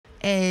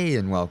Hey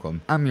and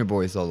welcome, I'm your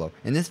boy Solo.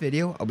 In this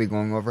video, I'll be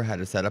going over how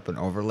to set up an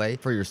overlay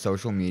for your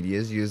social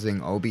medias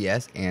using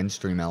OBS and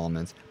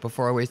StreamElements.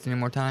 Before I waste any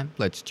more time,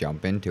 let's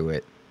jump into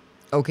it.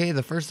 Okay,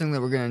 the first thing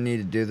that we're going to need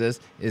to do this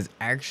is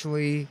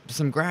actually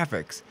some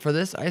graphics. For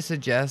this, I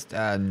suggest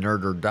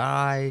Nerd or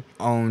Die,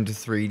 Owned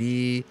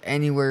 3D,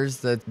 anywhere's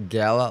the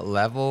Gala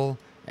level,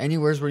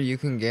 anywhere's where you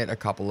can get a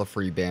couple of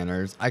free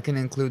banners. I can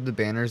include the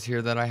banners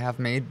here that I have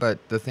made,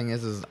 but the thing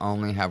is I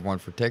only have one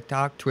for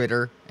TikTok,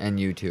 Twitter, and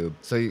YouTube.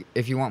 So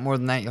if you want more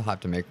than that, you'll have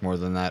to make more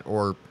than that,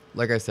 or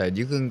like I said,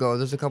 you can go,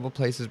 there's a couple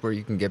places where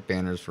you can get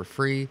banners for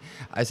free.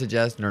 I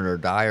suggest Nerd or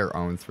Die or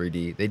Own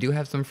 3D. They do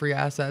have some free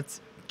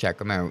assets. Check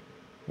them out.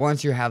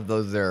 Once you have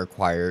those there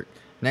acquired,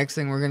 next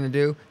thing we're going to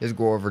do is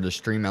go over to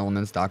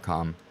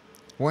StreamElements.com.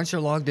 Once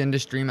you're logged into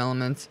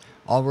StreamElements,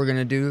 all we're going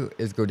to do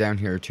is go down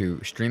here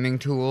to Streaming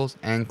Tools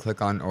and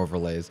click on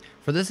Overlays.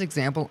 For this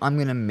example, I'm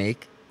going to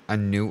make a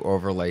new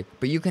overlay,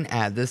 but you can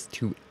add this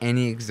to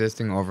any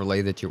existing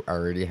overlay that you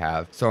already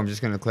have. So I'm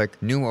just going to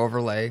click New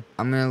Overlay.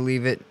 I'm going to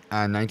leave it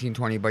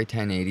 1920 by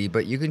 1080,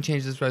 but you can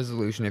change this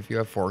resolution if you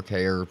have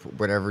 4K or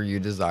whatever you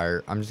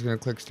desire. I'm just going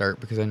to click Start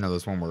because I know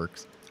this one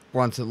works.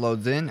 Once it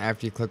loads in,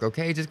 after you click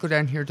OK, just go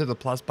down here to the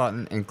plus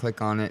button and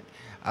click on it.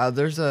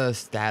 There's a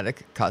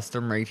static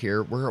custom right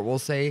here where it will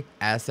say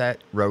Asset,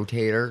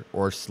 Rotator,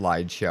 or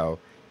Slideshow.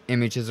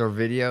 Images or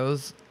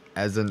videos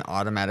as an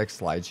automatic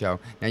slideshow.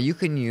 Now you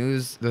can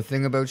use, the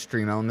thing about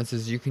StreamElements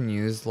is you can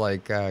use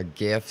like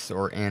GIFs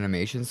or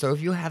animations. So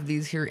if you have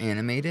these here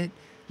animated,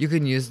 you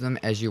can use them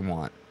as you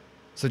want.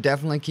 So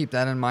definitely keep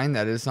that in mind.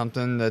 That is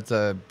something that's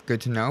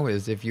good to know,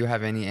 is if you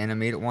have any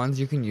animated ones,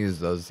 you can use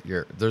those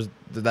here.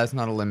 That's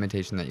not a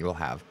limitation that you will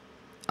have.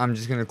 I'm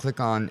just going to click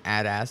on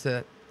Add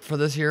Asset. For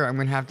this here, I'm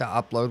going to have to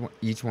upload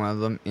each one of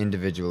them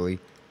individually.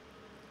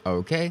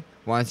 Okay,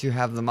 once you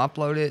have them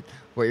uploaded,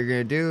 what you're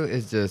going to do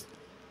is just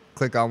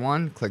click on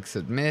one, click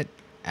Submit,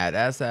 Add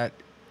Asset,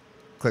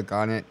 click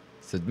on it,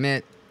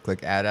 Submit,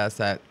 click Add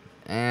Asset,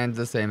 and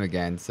the same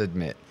again,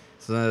 Submit.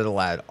 So then it'll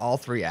add all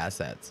three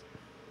assets.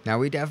 Now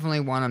we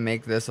definitely want to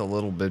make this a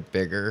little bit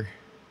bigger.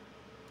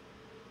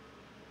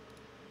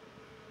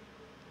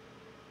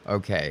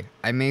 Okay,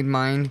 I made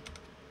mine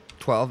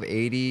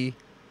 1280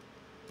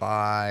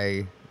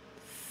 by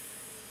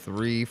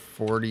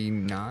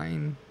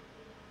 349.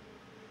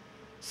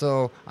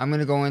 So I'm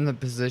going to go in the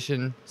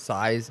position,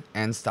 size,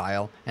 and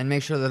style and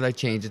make sure that I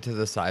change it to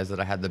the size that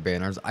I had the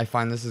banners. I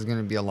find this is going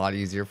to be a lot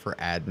easier for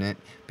adding it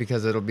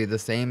because it'll be the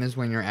same as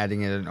when you're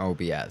adding it in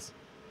OBS.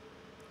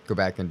 Go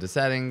back into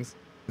settings.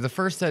 The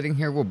first setting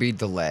here will be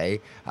delay.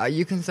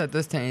 You can set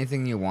this to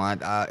anything you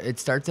want. It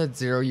starts at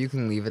 0. You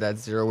can leave it at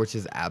 0, which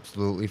is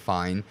absolutely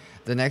fine.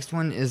 The next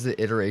one is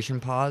the iteration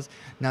pause.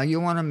 Now you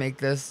want to make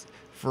this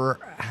for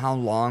how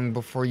long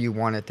before you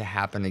want it to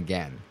happen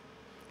again.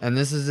 And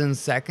this is in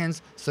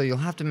seconds, so you'll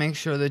have to make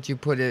sure that you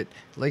put it,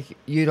 like,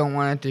 you don't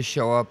want it to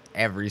show up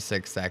every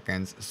 6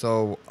 seconds.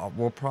 So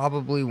we'll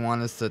probably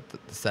want to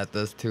set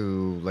this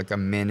to like a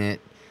minute.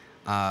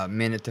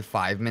 Minute to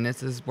 5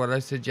 minutes is what I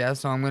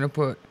suggest. So I'm going to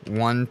put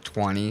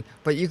 120,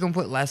 but you can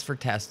put less for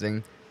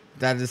testing.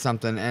 That is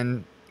something.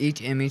 And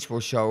each image will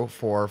show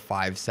for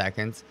 5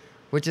 seconds,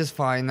 which is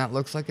fine. That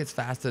looks like it's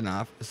fast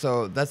enough.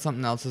 So that's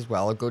something else as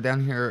well. I'll go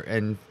down here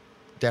and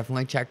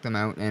definitely check them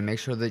out and make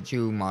sure that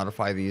you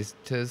modify these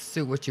to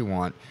suit what you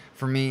want.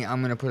 For me, I'm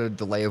going to put a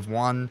delay of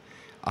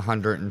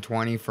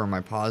 120 for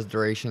my pause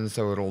duration,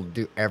 so it'll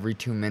do every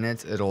 2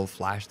 minutes. It'll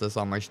flash this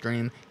on my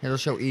stream. It'll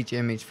show each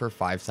image for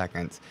 5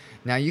 seconds.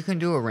 Now you can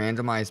do a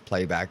randomized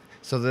playback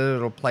so that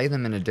it'll play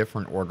them in a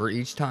different order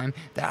each time.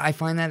 I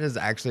find that is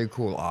actually a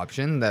cool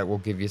option that will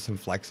give you some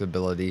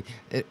flexibility.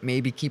 It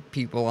maybe keep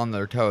people on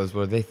their toes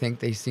where they think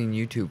they've seen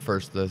YouTube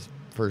the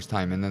first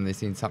time and then they've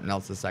seen something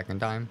else the second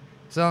time.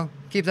 So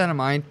keep that in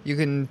mind. You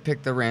can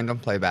pick the random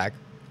playback,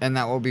 and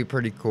that will be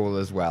pretty cool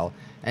as well.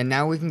 And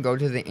now we can go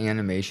to the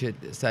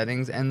animation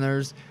settings, and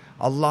there's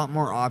a lot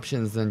more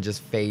options than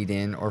just fade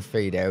in or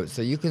fade out.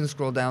 So you can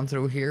scroll down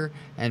through here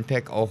and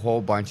pick a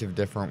whole bunch of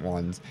different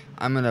ones.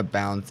 I'm going to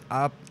bounce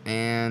up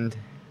and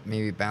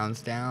maybe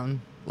bounce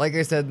down. Like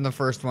I said in the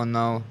first one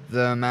though,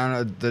 the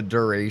amount of the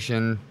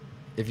duration,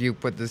 if you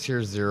put this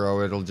here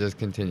 0, it'll just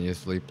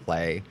continuously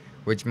play,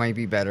 which might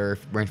be better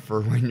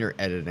for when you're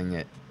editing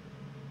it.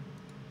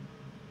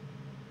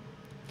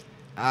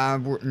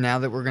 Now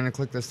that we're going to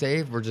click the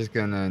save, we're just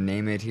going to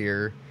name it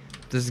here.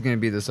 This is going to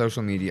be the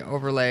social media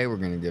overlay. We're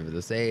going to give it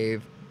a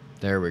save.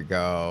 There we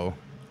go.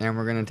 And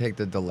we're going to take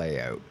the delay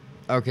out.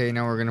 Okay,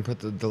 now we're going to put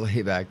the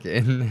delay back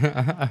in.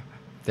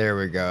 There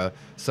we go.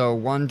 So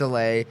one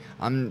delay.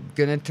 I'm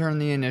going to turn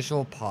the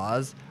initial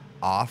pause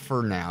off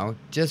for now,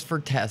 just for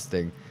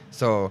testing.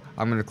 So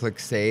I'm going to click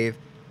save,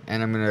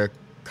 and I'm going to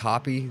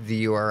copy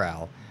the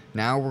URL.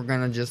 Now we're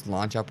going to just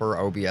launch up our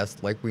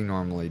OBS like we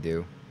normally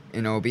do.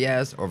 In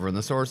OBS, over in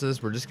the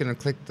sources, we're just going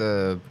to click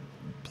the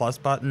plus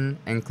button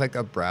and click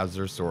a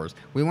browser source.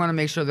 We want to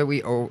make sure that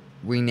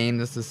we name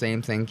this the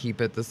same thing,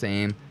 keep it the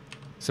same.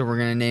 So we're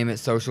going to name it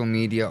social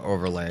media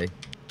overlay,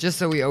 just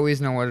so we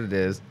always know what it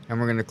is. And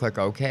we're going to click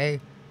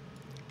OK.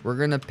 we're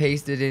going to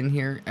paste it in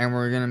here, and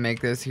we're going to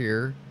make this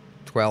here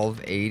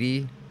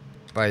 1280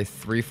 by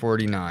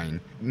 349.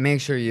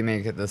 Make sure you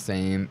make it the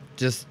same,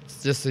 just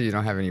so you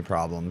don't have any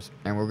problems.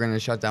 And we're going to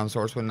shut down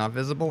source when not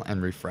visible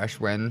and refresh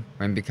when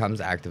it becomes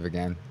active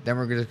again. Then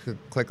we're going to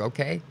click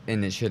OK,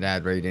 and it should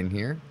add right in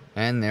here.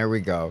 And there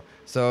we go.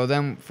 So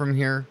then from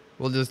here,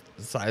 we'll just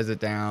size it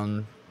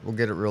down. We'll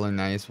get it really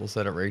nice. We'll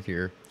set it right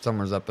here.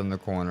 Somewhere's up in the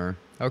corner.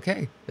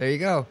 Okay, there you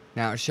go.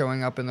 Now it's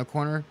showing up in the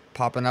corner,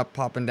 popping up,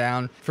 popping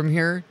down. From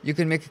here, you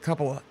can make a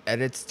couple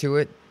edits to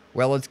it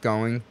while it's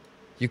going.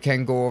 You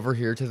can go over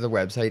here to the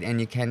website and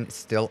you can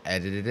still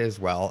edit it as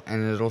well,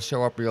 and it'll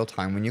show up real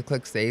time. When you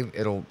click save,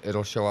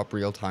 it'll show up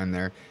real time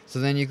there. So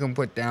then you can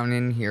put down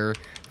in here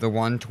the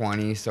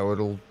 120, so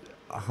it'll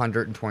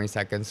 120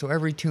 seconds. So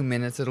every 2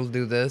 minutes it'll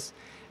do this.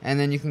 And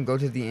then you can go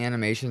to the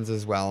animations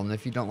as well. And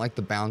if you don't like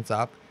the bounce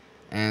up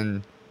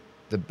and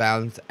the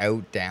bounce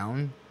out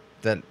down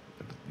that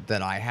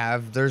I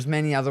have, there's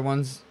many other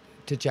ones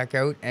to check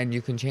out, and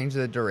you can change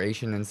the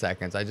duration in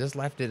seconds. I just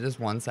left it as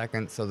 1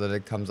 second so that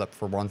it comes up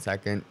for 1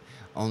 second,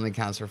 only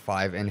counts for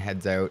 5, and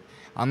heads out.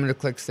 I'm going to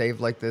click save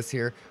like this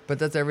here, but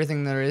that's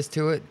everything there is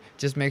to it.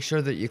 Just make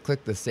sure that you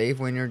click the save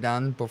when you're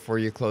done before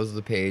you close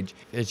the page.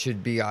 It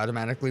should be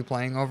automatically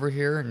playing over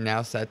here,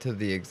 now set to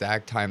the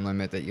exact time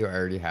limit that you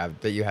already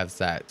have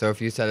set. So if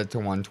you set it to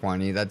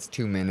 120, that's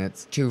 2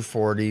 minutes,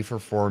 240 for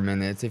 4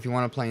 minutes. If you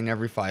want to play in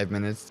every 5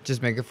 minutes,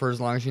 just make it for as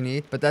long as you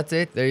need. But that's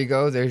it. There you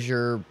go. There's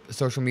your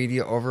social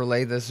media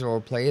overlay. This will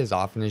play as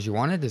often as you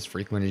want it, as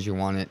frequent as you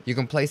want it. You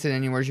can place it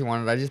anywhere you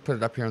want it. I just put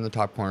it up here in the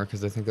top corner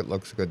because I think it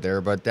looks good there,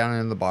 but down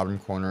in the bottom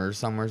corner,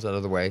 somewhere's out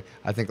of the way,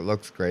 I think it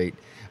looks great.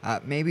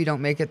 Maybe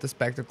don't make it the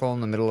spectacle in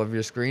the middle of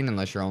your screen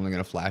unless you're only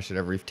going to flash it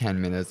every 10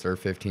 minutes or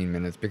 15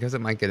 minutes, because it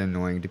might get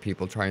annoying to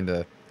people trying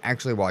to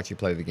actually watch you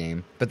play the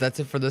game. But that's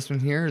it for this one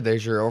here.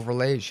 There's your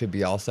overlay. It should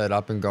be all set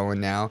up and going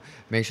now.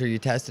 Make sure you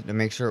test it to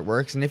make sure it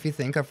works, and if you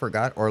think I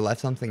forgot or left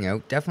something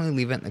out, definitely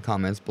leave it in the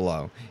comments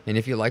below. And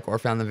if you like or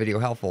found the video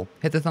helpful,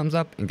 hit the thumbs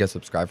up and get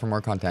subscribed for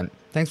more content.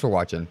 Thanks for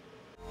watching.